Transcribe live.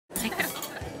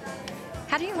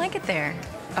do you like it there?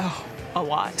 Oh, a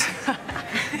lot.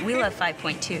 We love 5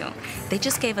 Point too. They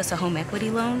just gave us a home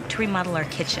equity loan to remodel our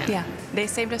kitchen. Yeah, they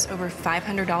saved us over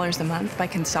 $500 a month by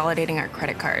consolidating our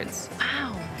credit cards.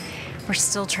 Wow. We're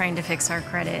still trying to fix our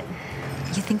credit.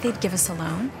 You think they'd give us a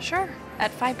loan? Sure. At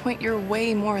 5 Point, you're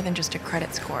way more than just a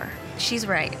credit score. She's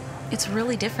right. It's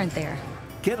really different there.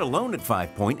 Get a loan at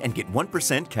 5 Point and get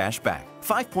 1% cash back.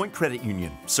 5 Point Credit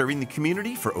Union, serving the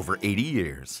community for over 80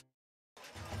 years.